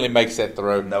saying Bentley makes that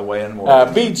throw. No way in the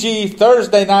world. BG,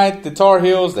 Thursday night, the Tar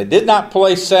Heels. They did not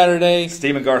play Saturday.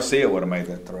 Steven Garcia would have made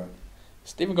that throw.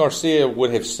 Steven Garcia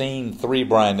would have seen 3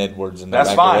 Brian Edwards in the That's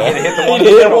back fine. of He'd have hit the one in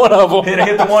the middle. One of them. He'd have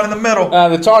hit the one in the middle.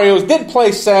 The Tar Heels didn't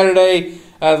play Saturday.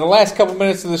 The last couple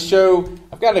minutes of the show,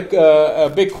 I've got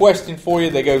a big question for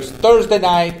you that goes Thursday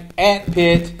night at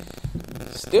Pitt.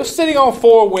 Still sitting on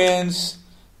 4 wins.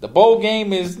 The bowl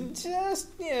game is just,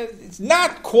 it's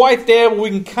not quite there, but we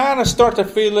can kind of start to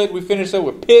feel it. We finished up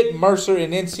with Pitt, Mercer,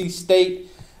 and NC State.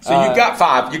 So you've got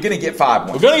 5. You're going to get 5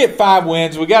 wins. We're going to get 5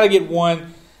 wins. We got to get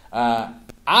 1.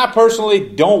 I personally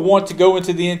don't want to go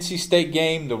into the NC State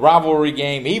game, the rivalry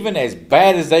game, even as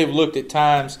bad as they've looked at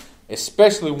times,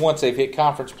 especially once they've hit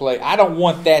conference play. I don't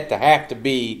want that to have to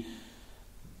be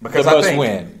because the I must think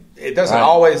win. It doesn't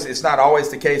always. It's not always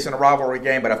the case in a rivalry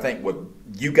game, but I think with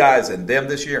you guys and them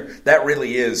this year, that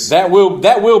really is. That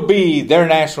will be their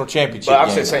national championship. But I'm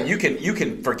game. just saying you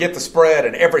can forget the spread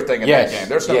and everything in that game.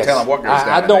 There's no telling what goes down.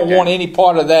 I don't want any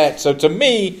part of that. So to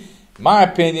me, my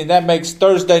opinion, that makes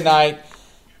Thursday night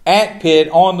at Pitt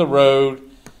on the road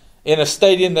in a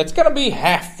stadium that's going to be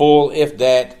half full, if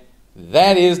that.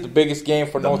 That is the biggest game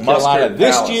for North Carolina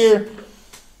this year.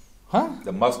 Huh?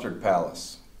 The Mustard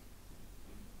Palace.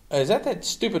 Is that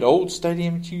stupid old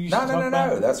stadium that you used to talk about?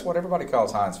 No. That's what everybody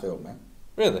calls Heinz Field, man.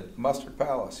 Really? Mustard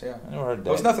Palace, yeah. I never heard that.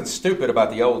 There's nothing stupid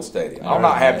about the old stadium. I'll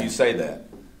not have you say that.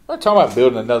 We're talking about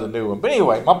building another new one. But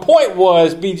anyway, my point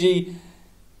was, BG,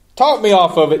 talk me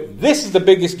off of it. This is the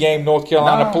biggest game North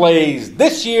Carolina plays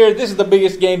this year. This is the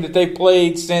biggest game that they've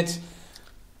played since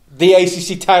the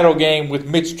ACC title game with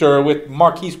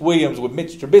Marquise Williams, with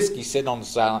Mitch Trubisky sitting on the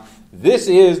sideline. This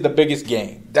is the biggest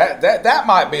game. That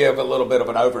might be a little bit of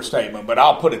an overstatement, but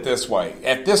I'll put it this way.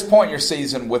 At this point in your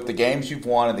season, with the games you've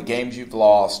won and the games you've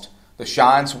lost, the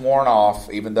shine's worn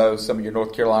off, even though some of your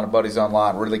North Carolina buddies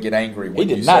online really get angry when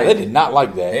you say They did not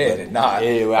like that. They did not.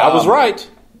 I was right.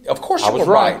 Of course you were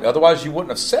right. Otherwise, you wouldn't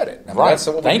have said it. I mean, right.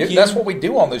 That's what we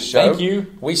do on this show. Thank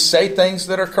you. We say things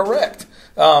that are correct,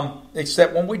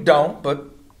 except when we don't, but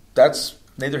that's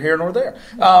neither here nor there.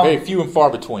 Very few and far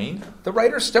between. The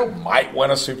Raiders still might win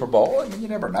a Super Bowl. I mean, you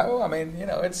never know. I mean,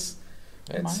 it's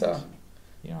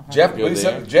Jeff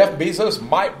Bezos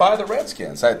might buy the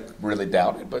Redskins. I really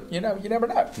doubt it, but you never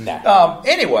know. No.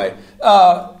 Anyway,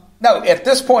 no. At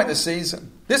this point in the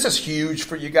season, this is huge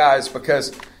for you guys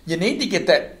because you need to get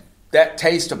that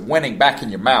taste of winning back in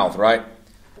your mouth, right?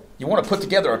 You want to put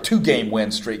together a 2-game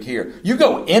win streak here. You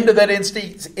go into that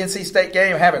NC State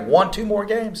game having won 2 more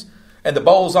games, and the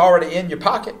bowl's already in your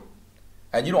pocket,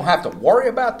 and you don't have to worry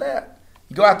about that.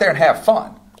 You go out there and have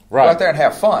fun. Right. Go out there and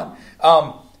have fun.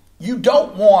 You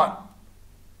don't want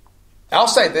 – I'll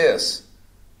say this.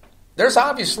 There's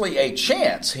obviously a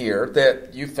chance here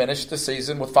that you finish the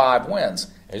season with 5 wins,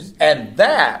 and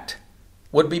that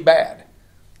would be bad.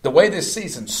 The way this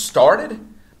season started,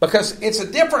 because it's a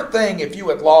different thing if you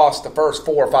had lost the first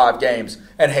 4 or 5 games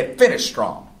and had finished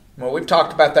strong. Well, we've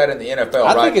talked about that in the NFL,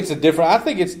 right? I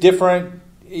think it's different,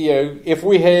 if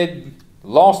we had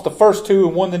lost the first 2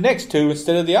 and won the next 2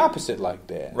 instead of the opposite like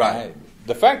that. Right.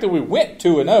 The fact that we went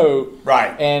 2-0,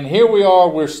 right, and here we are,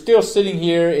 we're still sitting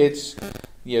here. It's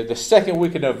the second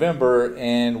week of November,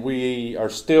 and we are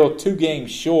still 2 games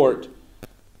short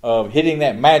of hitting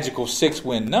that magical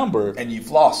 6-win number. And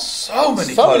you've lost so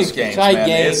many close games, man.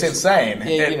 It's insane.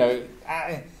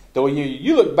 The way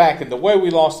you look back at the way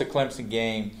we lost the Clemson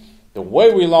game, the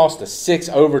way we lost the 6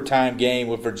 overtime game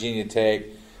with Virginia Tech,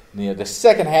 the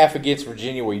second half against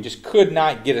Virginia where you just could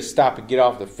not get a stop and get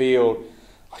off the field.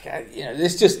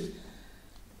 It's just,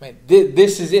 man,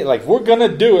 this is it. Like, if we're going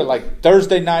to do it, like,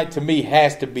 Thursday night to me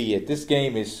has to be it. This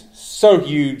game is so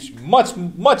huge, much,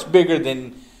 much bigger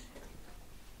than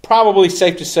probably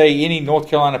safe to say any North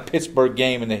Carolina-Pittsburgh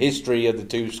game in the history of the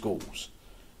 2 schools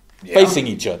facing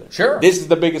each other. Sure. This is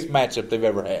the biggest matchup they've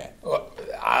ever had.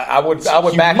 I would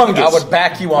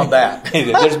back you on that.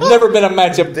 There's never been a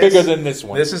matchup bigger than this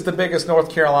one. This is the biggest North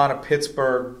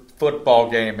Carolina-Pittsburgh football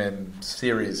game in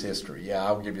series history. Yeah,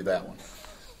 I'll give you that one.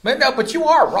 But you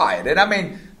are right. And I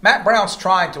mean, Matt Brown's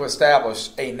trying to establish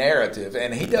a narrative,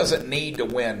 and he doesn't need to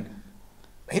win.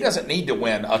 He doesn't need to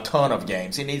win a ton of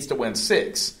games. He needs to win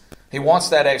 6. He wants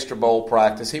that extra bowl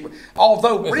practice.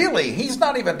 Although, really, he's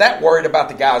not even that worried about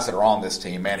the guys that are on this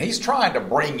team, man. He's trying to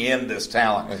bring in this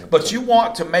talent. But you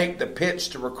want to make the pitch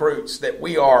to recruits that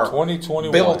we are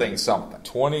building something.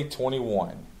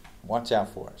 2021. Watch out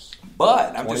for us.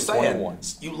 But I'm just saying, 2021.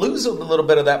 you lose a little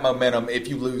bit of that momentum if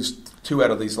you lose 2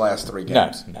 out of these last 3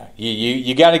 games. No.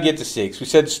 You got to get to 6. We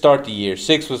said to start the year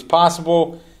 6 was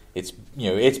possible. It's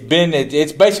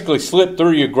it's basically slipped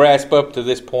through your grasp up to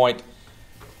this point.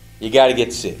 You got to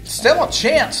get 6. Still a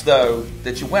chance though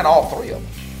that you win all 3 of them.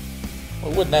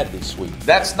 Well, wouldn't that be sweet?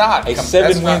 That's not a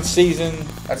 7-win season.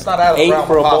 That's not out of the 8 realm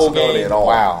for of a bowl possibility game at all.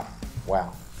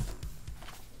 Wow.